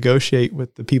to negotiate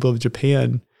with the people of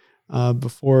Japan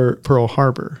before Pearl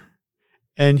Harbor,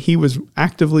 and he was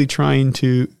actively trying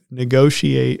to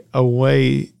negotiate a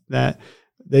way that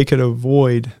they could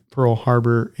avoid Pearl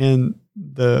Harbor and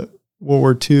the World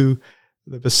War II,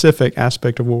 the Pacific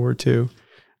aspect of World War II,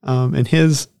 and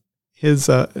his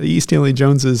E. Stanley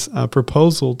Jones's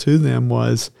proposal to them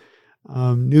was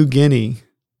New Guinea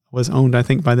was owned, I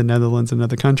think, by the Netherlands,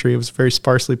 another country. It was a very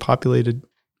sparsely populated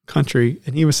country,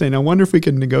 and he was saying, "I wonder if we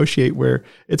could negotiate where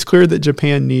it's clear that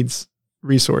Japan needs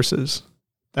resources.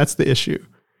 That's the issue.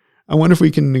 I wonder if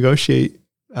we can negotiate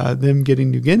them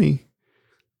getting New Guinea,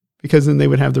 because then they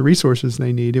would have the resources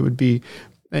they need." It would be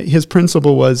his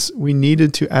principle was we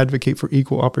needed to advocate for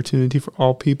equal opportunity for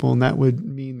all people, and that would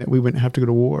mean that we wouldn't have to go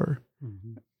to war.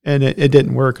 Mm-hmm. And it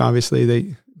didn't work.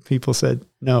 Obviously, people said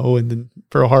no, and then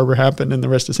Pearl Harbor happened, and the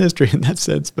rest is history in that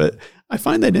sense. But I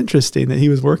find that interesting that he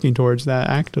was working towards that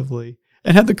actively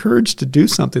and had the courage to do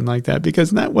something like that,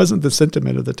 because that wasn't the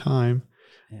sentiment of the time.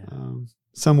 Yeah.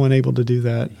 Someone able to do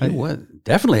that. He was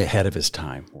definitely ahead of his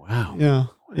time. Wow. Yeah. Wow.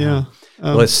 Yeah.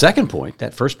 Well, his second point,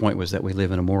 that first point was that we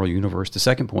live in a moral universe. The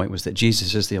second point was that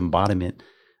Jesus is the embodiment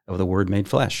of the Word made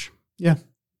flesh. Yeah.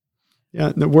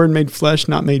 Yeah. The Word made flesh,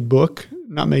 not made book,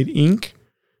 not made ink.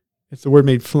 It's the Word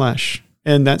made flesh.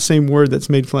 And that same Word that's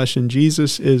made flesh in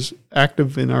Jesus is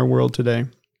active in our world today,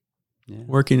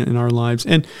 working in our lives.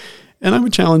 And I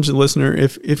would challenge the listener,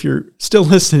 if you're still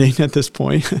listening at this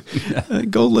point,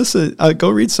 go listen, go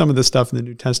read some of the stuff in the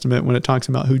New Testament when it talks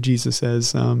about who Jesus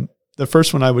is. The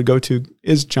first one I would go to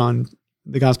is John,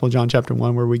 the Gospel of John, chapter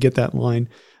 1, where we get that line,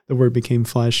 "The Word became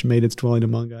flesh, made its dwelling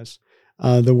among us."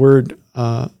 The word,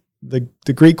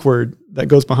 the Greek word that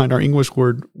goes behind our English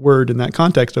word in that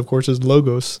context, of course, is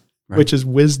logos, right, which is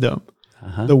wisdom.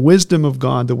 Uh-huh. The wisdom of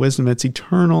God, the wisdom that's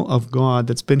eternal of God,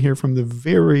 that's been here from the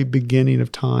very beginning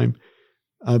of time,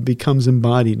 becomes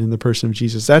embodied in the person of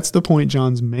Jesus. That's the point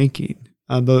John's making.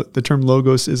 The term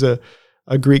logos is a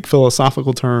Greek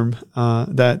philosophical term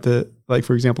that like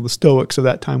for example, the Stoics of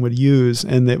that time would use,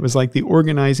 and it was like the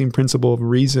organizing principle of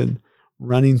reason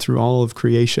running through all of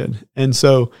creation. And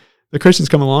so the Christians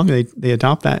come along, they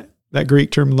adopt that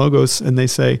Greek term logos, and they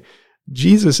say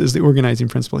Jesus is the organizing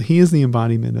principle. He is the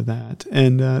embodiment of that.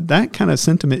 And that kind of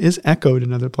sentiment is echoed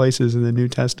in other places in the New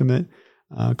Testament.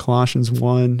 Colossians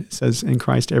 1 says, "In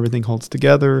Christ everything holds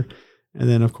together." And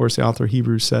then, of course, the author of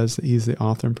Hebrews says that he's the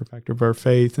author and perfecter of our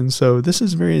faith. And so this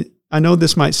is I know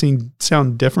this might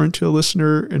sound different to a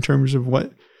listener in terms of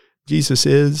what Jesus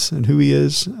is and who he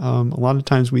is. A lot of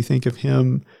times we think of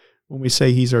him, when we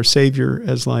say he's our Savior,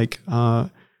 as like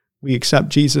we accept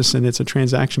Jesus and it's a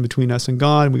transaction between us and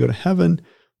God and we go to heaven.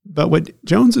 But what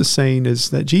Jones is saying is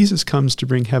that Jesus comes to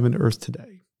bring heaven to earth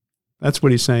today. That's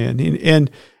what he's saying.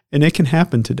 And it can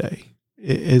happen today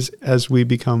as we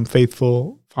become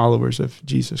faithful followers of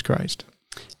Jesus Christ.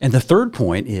 And the third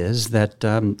point is that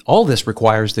all this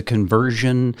requires the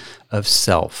conversion of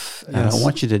self. Yes. I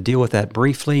want you to deal with that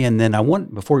briefly, and then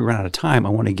before we run out of time, I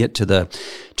want to get to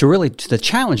the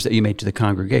challenge that you made to the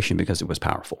congregation, because it was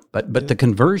powerful. But the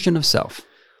conversion of self.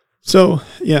 So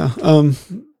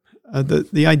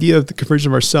the idea of the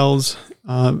conversion of ourselves,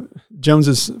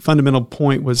 Jones's fundamental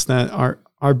point was that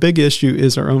our big issue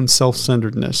is our own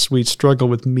self-centeredness. We struggle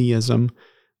with meism.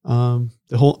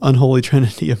 The whole unholy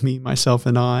trinity of me, myself,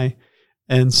 and I.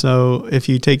 And so if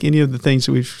you take any of the things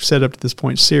that we've said up to this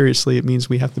point seriously, it means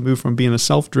we have to move from being a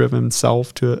self-driven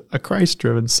self to a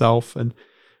Christ-driven self. And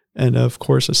of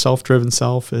course, a self-driven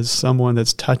self is someone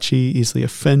that's touchy, easily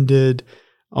offended,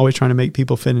 always trying to make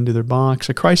people fit into their box.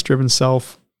 A Christ-driven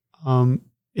self,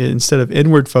 instead of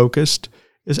inward-focused,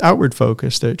 is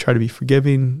outward-focused. They try to be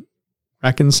forgiving,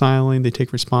 reconciling. They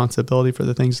take responsibility for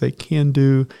the things they can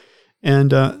do.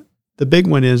 And the big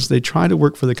one is they try to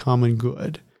work for the common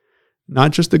good,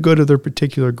 not just the good of their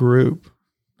particular group,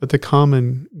 but the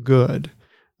common good.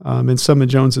 In some of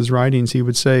Jones's writings, he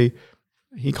would say,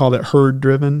 he called it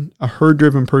herd-driven. A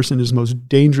herd-driven person is the most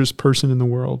dangerous person in the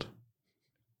world.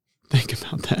 Think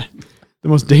about that. The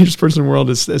most dangerous person in the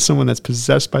world is someone that's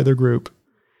possessed by their group.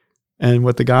 And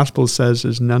what the gospel says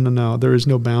is, no, there is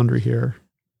no boundary here.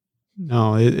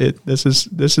 No, this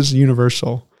is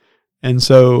universal. And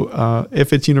so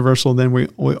if it's universal, then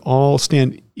we all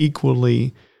stand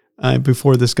equally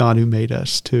before this God who made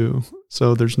us too.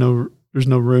 So there's no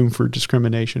room for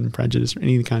discrimination, prejudice, or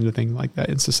any kind of thing like that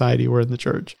in society or in the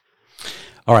church.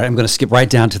 All right, I'm going to skip right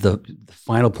down to the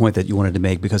final point that you wanted to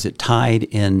make, because it tied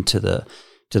into the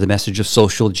to the message of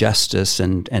social justice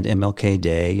and MLK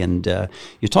Day. And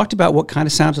you talked about what kind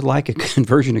of sounded like a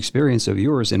conversion experience of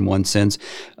yours in one sense,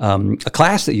 a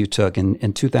class that you took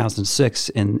in 2006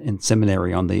 in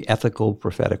seminary on the ethical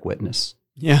prophetic witness.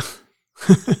 Yeah.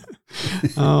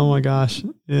 Oh my gosh.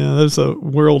 Yeah, that's a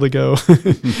world ago.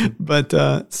 But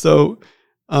to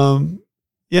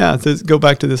go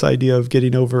back to this idea of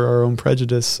getting over our own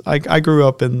prejudice, I grew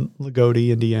up in Lagodi,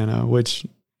 Indiana, which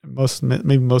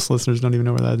maybe most listeners don't even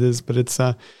know where that is, but it's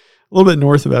a little bit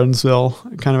north of Evansville,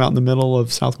 kind of out in the middle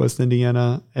of Southwest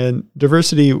Indiana. And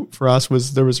diversity for us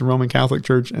was there was a Roman Catholic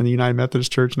church and the United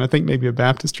Methodist Church, and I think maybe a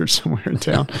Baptist church somewhere in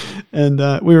town. And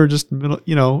we were just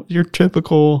your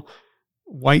typical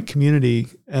white community.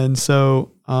 And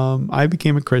so I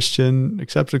became a Christian,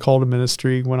 accepted a call to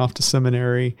ministry, went off to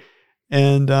seminary,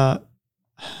 and I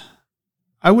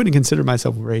wouldn't consider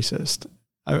myself racist.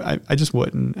 I just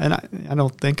wouldn't. And I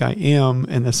don't think I am,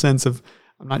 in the sense of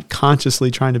I'm not consciously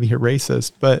trying to be a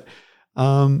racist, but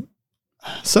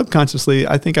subconsciously,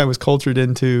 I think I was cultured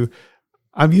into,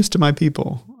 I'm used to my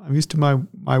people. I'm used to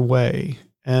my way.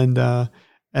 And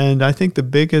I think the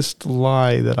biggest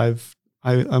lie that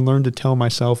I learned to tell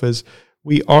myself is,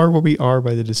 we are where we are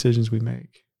by the decisions we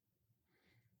make.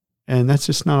 And that's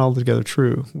just not altogether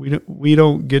true. We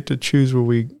don't get to choose where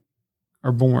we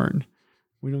are born.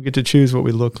 We don't get to choose what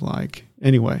we look like.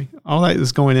 Anyway, all that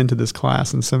is going into this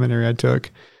class in seminary I took,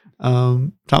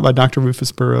 taught by Dr.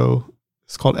 Rufus Burrow.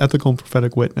 It's called Ethical and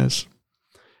Prophetic Witness.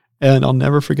 And I'll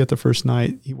never forget the first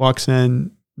night. He walks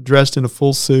in dressed in a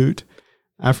full suit,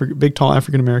 big, tall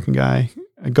African-American guy,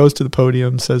 goes to the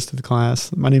podium, says to the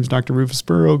class, "My name is Dr. Rufus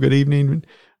Burrow. Good evening.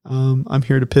 I'm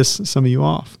here to piss some of you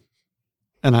off."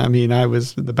 And I mean, I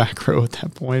was in the back row at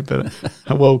that point, but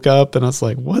I woke up and I was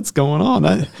like, what's going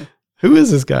on? Who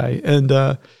is this guy? And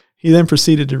he then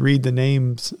proceeded to read the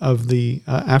names of the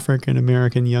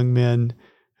African-American young men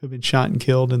who've been shot and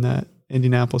killed in that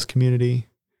Indianapolis community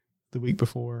the week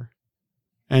before.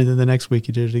 And then the next week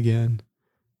he did it again.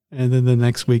 And then the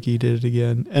next week he did it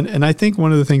again. And I think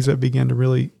one of the things that began to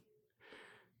really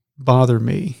bother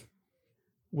me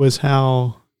was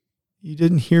how you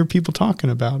didn't hear people talking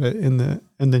about it in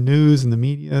the news and the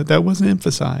media. That wasn't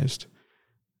emphasized.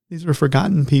 These were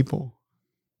forgotten people.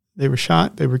 They were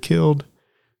shot, they were killed,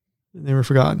 and they were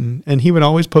forgotten. And he would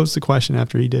always pose the question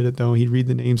after he did it, though. He'd read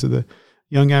the names of the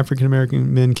young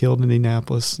African-American men killed in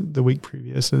Indianapolis the week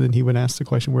previous, and then he would ask the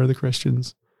question, where are the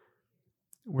Christians?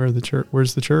 Where's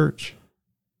the church?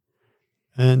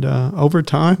 And over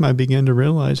time, I began to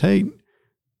realize, hey,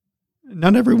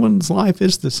 not everyone's life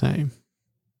is the same.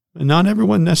 And not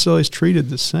everyone necessarily is treated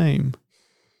the same.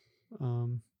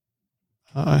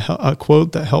 A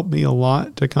quote that helped me a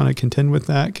lot to kind of contend with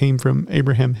that came from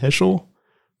Abraham Heschel,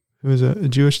 who is a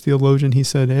Jewish theologian. He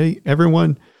said, hey,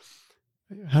 everyone,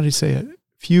 how do you say it?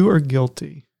 Few are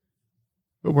guilty,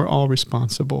 but we're all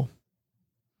responsible.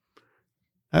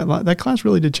 That class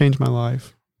really did change my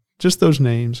life. Just those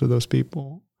names of those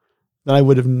people that I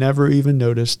would have never even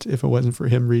noticed if it wasn't for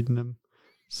him reading them.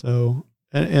 So,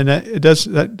 and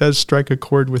that does strike a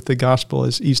chord with the gospel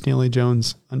as E. Stanley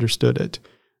Jones understood it.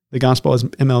 The gospel as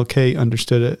MLK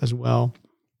understood it as well.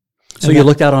 So you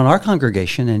looked out on our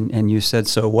congregation and you said,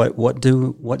 so what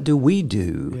do we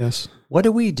do? Yes. What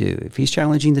do we do? If he's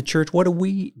challenging the church, what do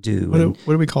we do?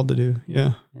 What are we called to do?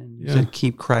 Yeah. And you said,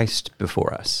 keep Christ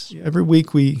before us. Yeah, every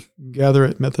week we gather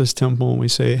at Methodist Temple and we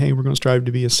say, hey, we're going to strive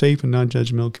to be a safe and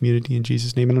non-judgmental community in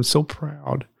Jesus' name. And I'm so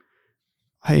proud.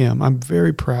 I'm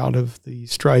very proud of the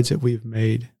strides that we've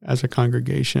made as a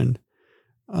congregation.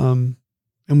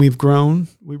 And we've grown.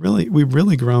 We've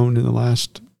really grown in the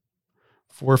last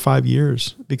 4 or 5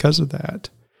 years because of that.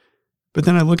 But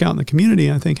then I look out in the community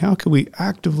and I think, how can we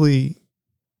actively,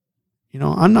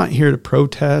 I'm not here to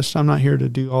protest. I'm not here to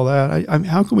do all that.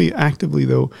 How can we actively,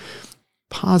 though,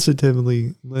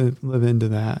 positively live into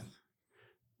that?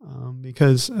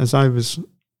 Because as I was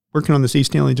working on this E.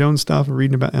 Stanley Jones stuff and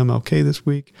reading about MLK this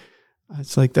week,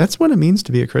 it's like, that's what it means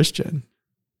to be a Christian.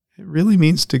 It really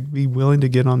means to be willing to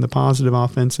get on the positive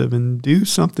offensive and do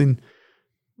something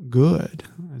good.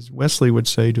 As Wesley would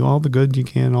say, do all the good you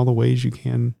can, all the ways you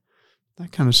can,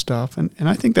 that kind of stuff. And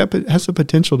I think that has the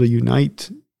potential to unite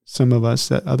some of us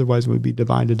that otherwise would be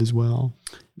divided as well.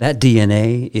 That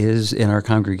DNA is in our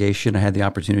congregation. I had the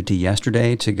opportunity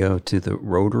yesterday to go to the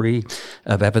Rotary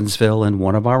of Evansville, and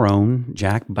one of our own,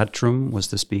 Jack Buttram, was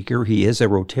the speaker. He is a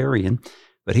Rotarian,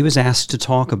 but he was asked to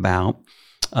talk about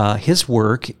his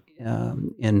work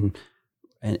in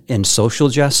social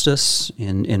justice,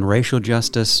 in racial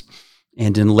justice,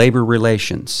 and in labor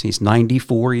relations. He's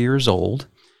 94 years old,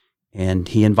 and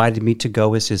he invited me to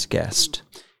go as his guest.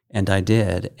 And I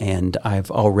did. And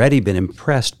I've already been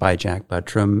impressed by Jack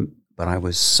Buttram, but I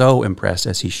was so impressed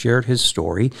as he shared his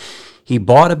story. He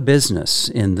bought a business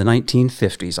in the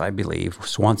 1950s, I believe,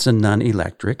 Swanson Nunn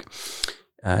Electric,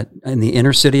 in the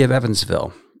inner city of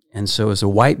Evansville. And so as a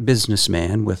white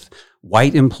businessman with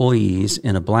white employees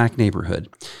in a black neighborhood,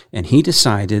 and he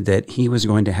decided that he was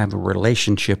going to have a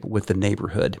relationship with the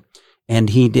neighborhood. And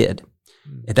he did.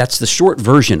 That's the short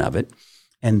version of it.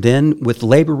 And then with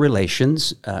labor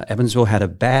relations, Evansville had a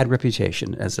bad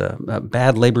reputation as a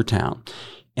bad labor town.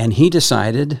 And he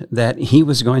decided that he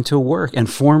was going to work and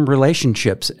form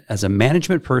relationships as a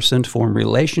management person, form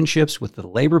relationships with the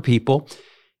labor people,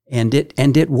 and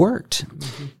it worked.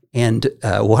 Mm-hmm. And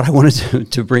what I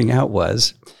wanted to bring out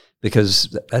was,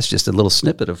 because that's just a little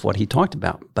snippet of what he talked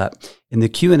about, but in the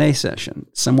Q&A session,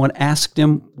 someone asked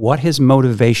him what his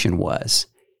motivation was.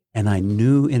 And I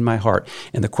knew in my heart,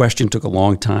 and the question took a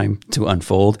long time to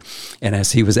unfold. And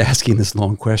as he was asking this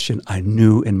long question, I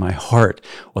knew in my heart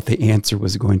what the answer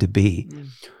was going to be.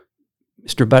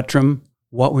 Mr. Buttram,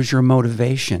 what was your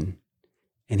motivation?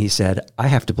 And he said, I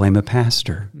have to blame a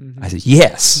pastor. Mm-hmm. I said,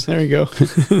 yes. There you go.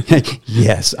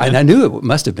 Yes. Yeah. I knew it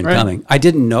must have been coming. I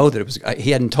didn't know that it was,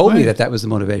 he hadn't told me that was the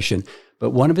motivation. But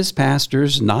one of his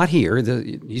pastors, not here,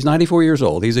 he's 94 years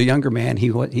old. He's a younger man. He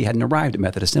hadn't arrived at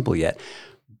Methodist Temple yet.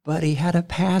 But he had a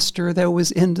pastor that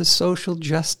was into social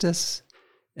justice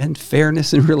and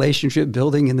fairness and relationship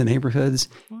building in the neighborhoods.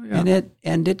 Oh, yeah.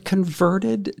 And it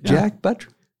converted Jack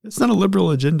Buttram. It's not a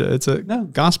liberal agenda. It's a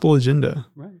gospel agenda.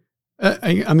 Right.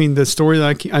 I mean, the story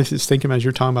that I was thinking as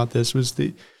you're talking about this was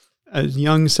a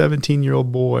young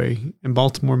 17-year-old boy in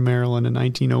Baltimore, Maryland in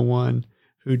 1901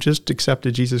 who just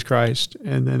accepted Jesus Christ.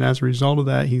 And then as a result of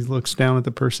that, he looks down at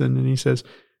the person and he says,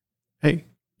 hey,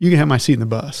 you can have my seat in the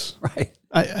bus. Right.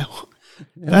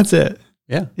 That's it.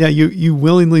 Yeah. Yeah. You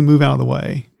willingly move out of the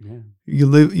way. Yeah.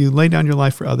 You lay down your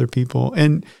life for other people.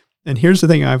 And here's the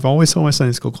thing I've always told my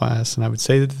Sunday school class, and I would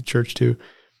say that to the church too,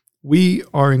 we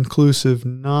are inclusive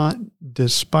not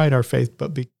despite our faith,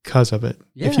 but because of it.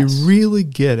 Yes. If you really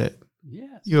get it,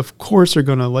 you of course are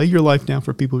going to lay your life down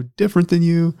for people who are different than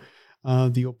you,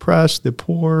 the oppressed, the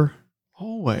poor,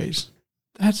 always.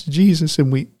 That's Jesus.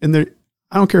 And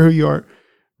I don't care who you are,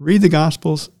 read the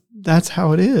Gospels. That's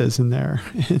how it is in there.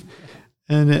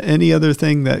 And any other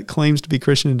thing that claims to be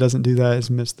Christian and doesn't do that has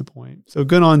missed the point. So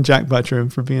good on Jack Buttram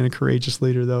for being a courageous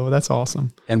leader, though. That's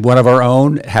awesome. And one of our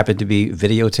own happened to be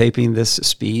videotaping this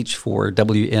speech for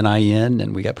WNIN,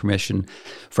 and we got permission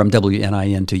from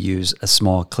WNIN to use a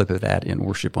small clip of that in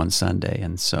worship on Sunday.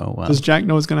 And so, does Jack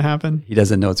know what's going to happen? He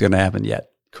doesn't know what's going to happen yet.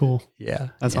 Cool. Yeah,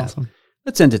 that's awesome.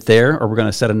 Let's end it there, or we're going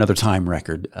to set another time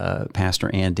record, Pastor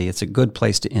Andy. It's a good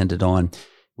place to end it on.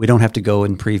 We don't have to go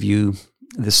and preview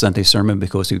this Sunday sermon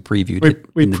because we previewed it.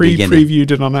 We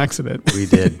previewed it on accident. We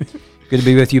did. Good to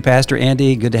be with you, Pastor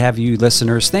Andy. Good to have you,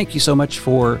 listeners. Thank you so much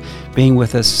for being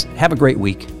with us. Have a great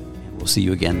week. We'll see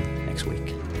you again next week.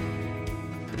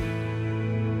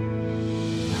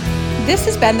 This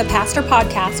has been the Pastor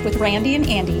Podcast with Randy and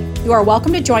Andy. You are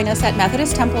welcome to join us at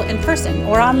Methodist Temple in person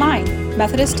or online.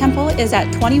 Methodist Temple is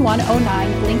at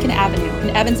 2109 Lincoln Avenue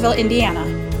in Evansville,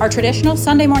 Indiana. Our traditional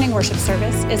Sunday morning worship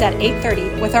service is at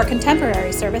 8:30 with our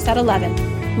contemporary service at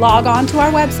 11. Log on to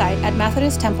our website at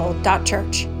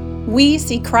methodisttemple.church. We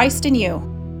see Christ in you.